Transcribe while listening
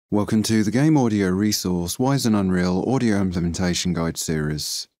Welcome to the Game Audio Resource Wwise and Unreal Audio Implementation Guide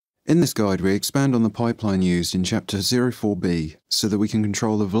series. In this guide we expand on the pipeline used in Chapter 04B so that we can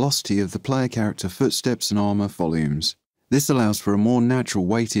control the velocity of the player character footsteps and armour volumes. This allows for a more natural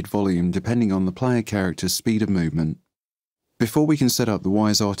weighted volume depending on the player character's speed of movement. Before we can set up the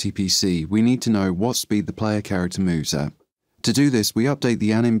Wwise RTPC, we need to know what speed the player character moves at. To do this, we update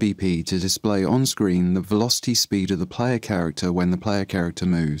the Anim BP to display on screen the velocity speed of the player character when the player character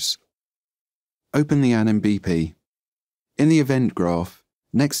moves. Open the Anim BP. In the event graph,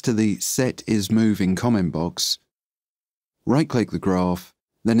 next to the Set is Moving comment box, right-click the graph,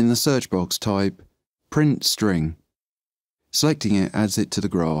 then in the search box type Print String. Selecting it adds it to the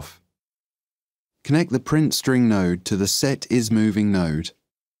graph. Connect the Print String node to the Set is Moving node.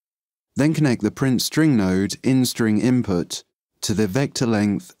 Then connect the Print String node in String Input to the vector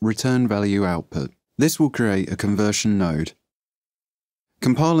length return value output. This will create a conversion node.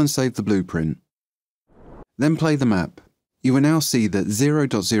 Compile and save the blueprint. Then play the map. You will now see that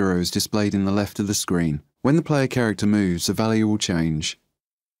 0.0 is displayed in the left of the screen. When the player character moves, the value will change.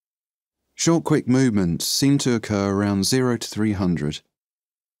 Short quick movements seem to occur around 0 to 300.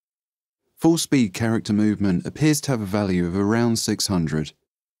 Full speed character movement appears to have a value of around 600.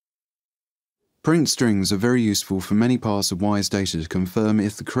 Print strings are very useful for many parts of Wwise data to confirm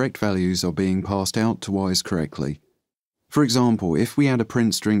if the correct values are being passed out to Wwise correctly. For example, if we add a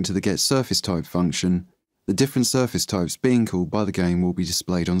print string to the getSurfaceType function, the different surface types being called by the game will be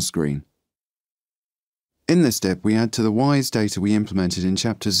displayed on screen. In this step, we add to the Wwise data we implemented in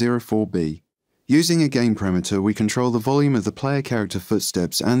Chapter 04B. Using a game parameter, we control the volume of the player character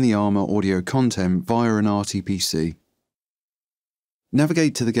footsteps and the armour audio content via an RTPC.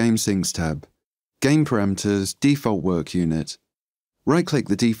 Navigate to the Game Syncs tab. Game Parameters, Default Work Unit. Right-click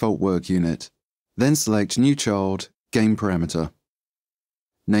the default work unit, then select New Child, Game Parameter.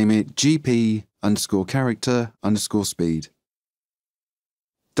 Name it GP_character_speed.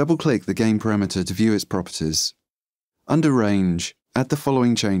 Double-click the game parameter to view its properties. Under Range, add the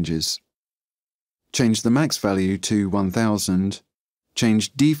following changes. Change the max value to 1000,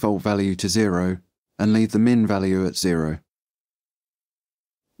 change default value to 0, and leave the min value at 0.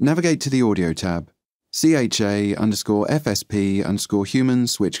 Navigate to the Audio tab, CHA_FSP_human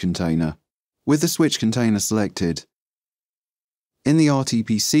switch container. With the switch container selected, in the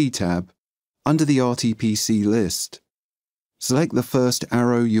RTPC tab, under the RTPC list, select the first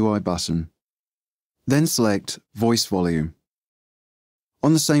arrow UI button. Then select Voice Volume.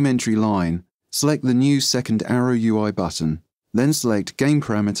 On the same entry line, select the new second arrow UI button. Then select Game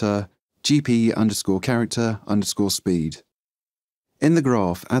Parameter GP_character_speed. In the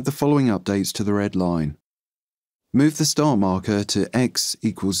graph, add the following updates to the red line. Move the start marker to x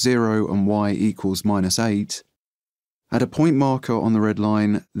equals 0 and y equals -8. Add a point marker on the red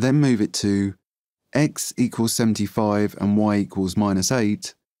line, then move it to x equals 75 and y equals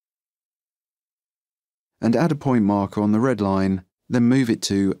 -8. And add a point marker on the red line, then move it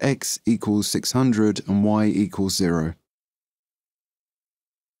to x equals 600 and y equals 0.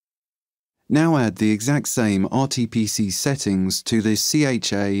 Now add the exact same RTPC settings to the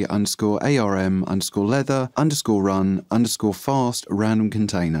CHA_ARM_leather_run_fast random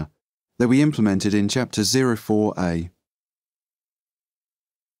container that we implemented in Chapter 04A.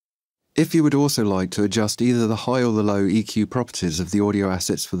 If you would also like to adjust either the high or the low EQ properties of the audio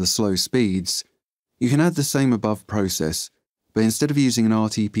assets for the slow speeds, you can add the same above process, but instead of using an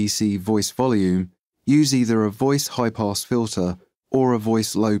RTPC voice volume, use either a voice high-pass filter or a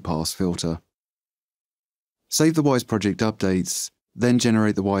voice low-pass filter. Save the Wwise project updates, then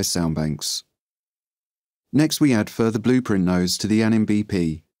generate the Wwise sound banks. Next we add further blueprint nodes to the Anim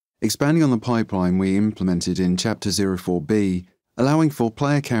BP, expanding on the pipeline we implemented in Chapter 04B, allowing for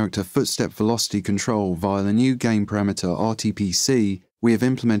player character footstep velocity control via the new game parameter RTPC we have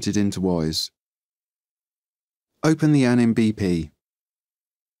implemented into Wwise. Open the Anim BP.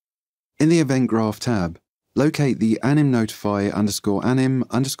 In the Event Graph tab, locate the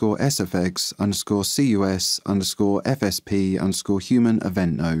anim_anim_sfx_cus_fsp_human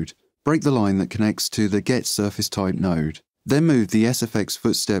event node. Break the line that connects to the getSurfaceType node. Then move the sfx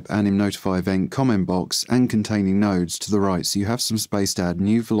footstep anim notify event comment box and containing nodes to the right so you have some space to add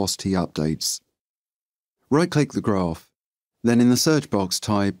new velocity updates. Right-click the graph. Then in the search box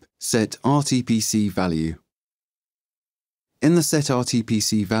type Set RTPC Value. In the Set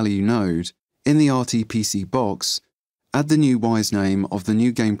RTPC Value node, in the RTPC box, add the new Wwise name of the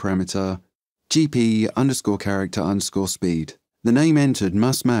new game parameter GP_character_speed. The name entered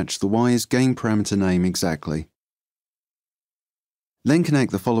must match the Wwise game parameter name exactly. Then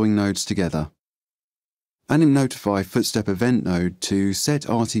connect the following nodes together. Anim notify Footstep event node to set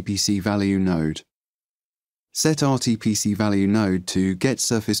RTPC value node. Set RTPC value node to get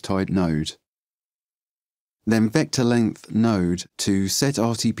surface type node. Then vector length node to set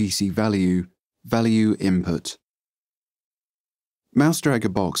RTPC value input. Mouse drag a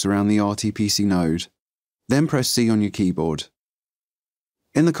box around the RTPC node, then press C on your keyboard.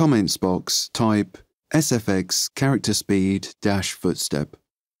 In the comments box, type sfx character speed -footstep.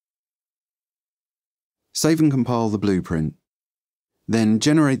 Save and compile the blueprint. Then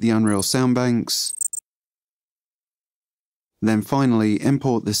generate the Unreal sound banks. Then finally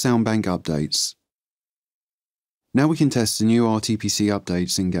import the sound bank updates. Now we can test the new RTPC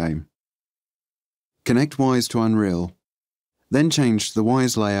updates in-game. Connect Wwise to Unreal, then change the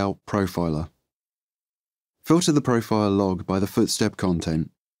Wwise layout profiler. Filter the profile log by the Footstep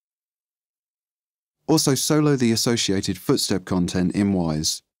content. Also solo the associated Footstep content in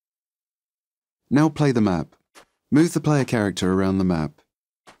Wwise. Now play the map. Move the player character around the map.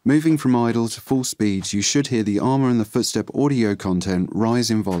 Moving from idle to full speed, you should hear the armour and the Footstep audio content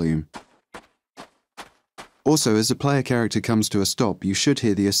rise in volume. Also, as the player character comes to a stop, you should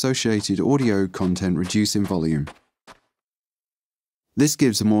hear the associated audio content reduce in volume. This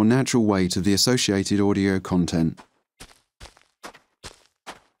gives a more natural weight of the associated audio content.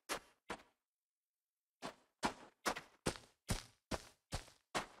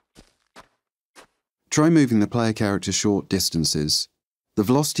 Try moving the player character short distances. The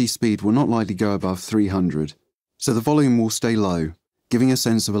velocity speed will not likely go above 300, so the volume will stay low, giving a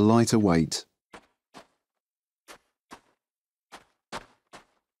sense of a lighter weight.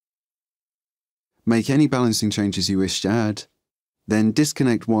 Make any balancing changes you wish to add, then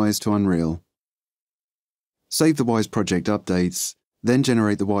disconnect Wwise to Unreal. Save the Wwise project updates, then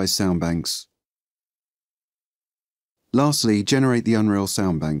generate the Wwise sound banks. Lastly, generate the Unreal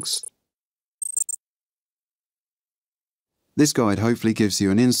sound banks. This guide hopefully gives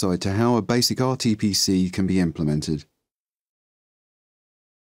you an insight to how a basic RTPC can be implemented.